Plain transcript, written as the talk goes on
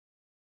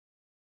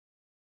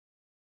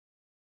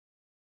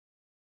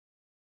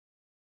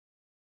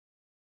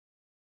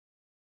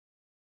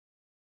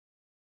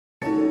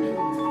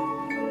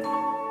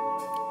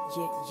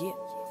Yeah.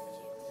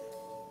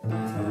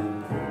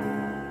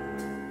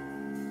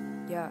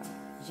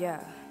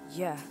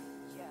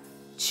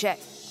 Check.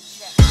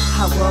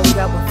 I woke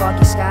up with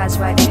foggy skies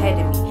right ahead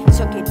of me.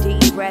 Took a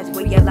deep breath,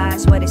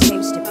 realized what it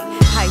seems to be.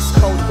 Ice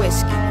cold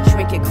whiskey,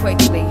 drink it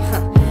quickly.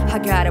 I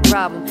got a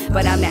problem,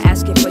 but I'm not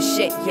asking for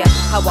shit, yeah.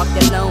 I walked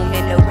alone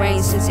in the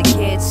rain since a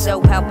kid,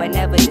 so help I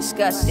never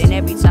discussed. And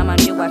every time I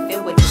do, I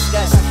feel with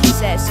disgust.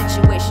 Sad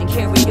situation,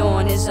 carry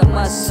on is a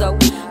must, so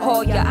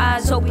hold your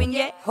eyes open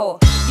yet? Or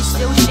you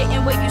still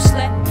shitting where you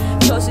slept?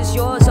 Choice is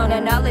yours on the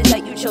knowledge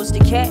that you chose to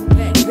get.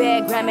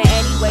 Bad grammar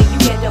anyway, you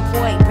get the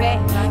point, bad.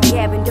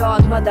 Gavlyn,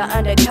 Dogmother,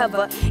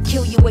 undercover,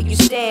 kill you where you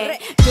stand.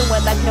 Do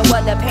it like no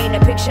other, paint a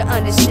picture,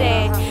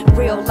 understand.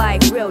 Real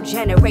life, real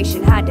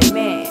generation, high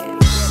demand.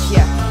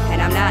 Yeah, and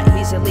I'm not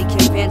easily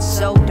convinced,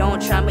 so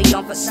don't try me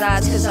on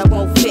facades, cause I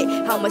won't fit.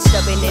 I'm a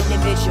stubborn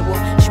individual,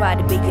 try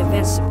to be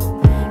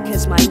invincible,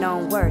 cause my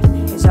known worth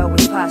is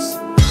always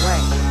possible.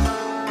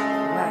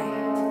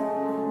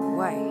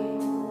 Wait.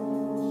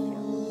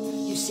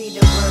 You see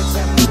the words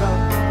that we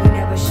wrote, we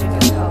never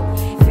sugarcoat.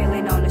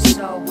 Feeling on the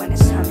soul when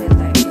it's time to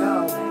let go.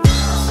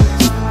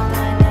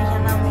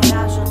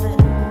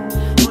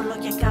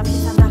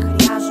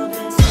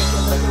 Take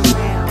a look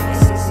around,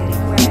 it's easy to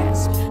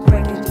grasp.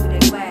 Breaking through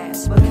the glass,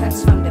 what cuts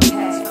from the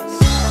past.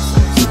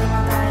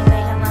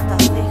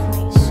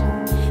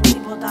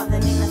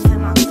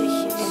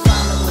 And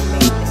following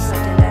me is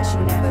something that you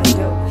never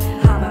do.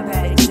 I'm a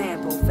bad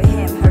example, for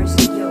him, hers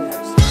and you.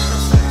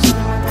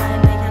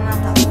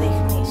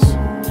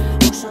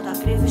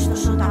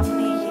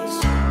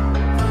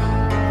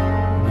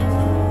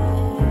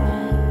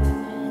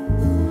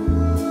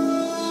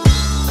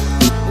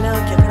 Λέω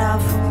και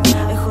γράφω,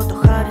 έχω το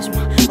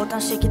χάρισμα όταν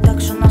σε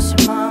κοιτάξω να σε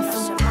μάθω.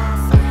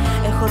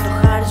 Έχω το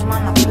χάρισμα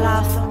να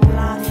πλάθω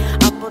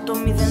από το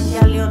μηδέν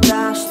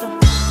διαλύοντάς το.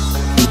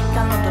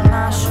 Κάνω τον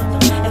άσο,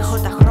 έχω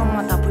τα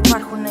χρώματα που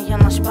υπάρχουν για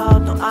να σπάω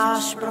το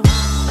άσπρο.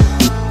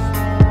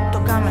 Το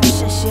κάνω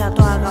εξαίσια,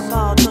 το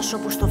αγαπάω τόσο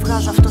που στο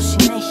βγάζω αυτό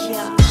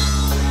συνέχεια.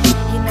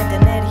 Γίνεται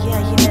ενέργεια,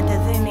 γίνεται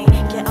δίνη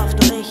και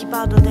αυτό έχει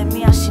πάντοτε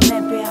μία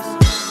συνέπεια.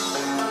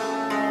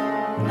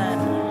 Ναι.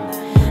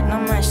 Να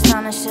με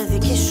αισθάνεσαι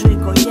δική σου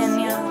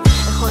οικογένεια.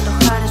 Έχω το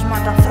χάρισμα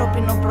το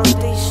ανθρώπινο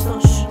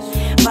πρωτίστως.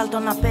 Βάλ' το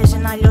να παίζει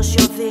να λιώσει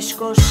ο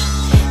δίσκος.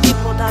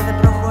 Τίποτα δεν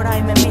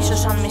προχωράει με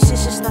μίσος. Αν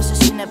μισήσεις θα σε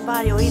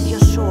συνεπάρει ο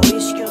ίδιος σου ο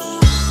ίσιος.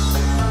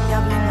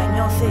 Gavlyn, με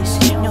νιώθεις?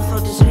 Νιώθω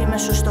τις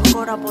ρήμες σου στο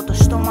χώρο από το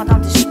στόμα όταν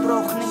τις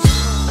σπρώχνεις.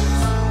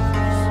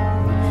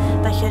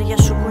 Τα χέρια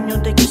σου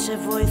κουνιούνται και σε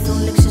βοηθούν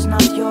λέξεις να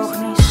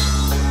διώχνεις.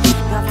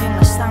 Gavlyn,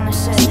 με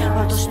αισθάνεσαι?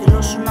 Βάλ' το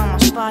στυλό σου να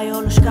μας πάει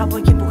όλους κάπου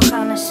εκεί που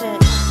χάνεσαι.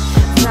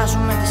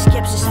 Βγάζουμε τις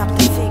σκέψεις απ'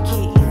 τη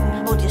θήκη.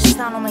 Ό,τι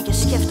αισθάνομαι και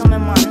σκέφτομαι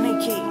μου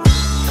ανήκει.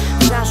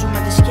 Βγάζουμε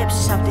τις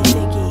σκέψεις απ' τη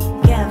θήκη.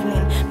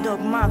 Gavlyn,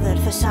 Dogmother,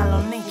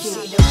 Θεσσαλονίκη. You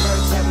see the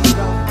words that we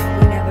wrote,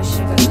 we never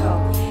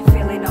sugarcoat.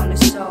 Feeling on the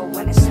soul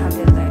when it's time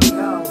to let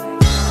go.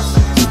 Τα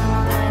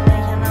συναισθήματα είναι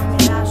για να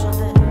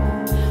μοιράζονται.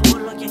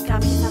 Όλο και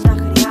κάποιοι θα τα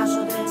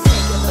χρειάζονται.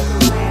 Take a look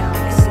around,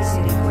 it's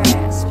easy to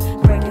grasp.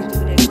 Breaking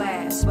through the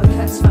glass, what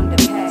cuts from the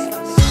past.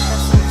 Τα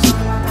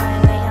συναισθήματα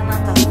είναι για να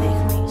τα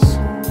δείχνεις.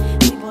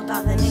 Τίποτα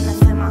δεν είναι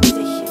θέμα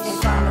τύχης. And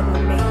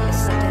following me is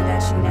something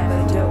that you never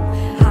do.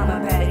 I'm a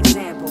bad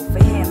example,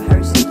 for him,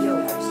 hers and you.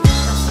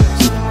 Τα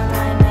συναισθήματα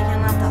είναι για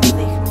να τα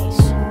δείχνεις.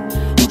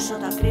 Όσο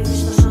τα κρύβεις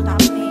τόσο τα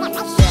πνίγεις.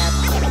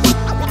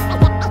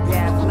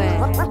 Gavlyn,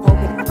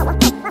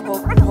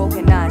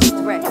 organized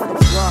threat.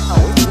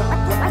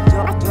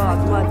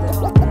 Dogmother,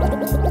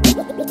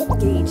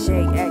 DJ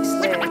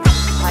X-Lib.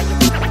 How you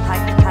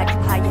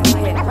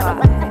hip hop?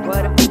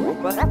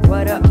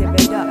 What up? Give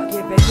it up.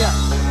 Yeah.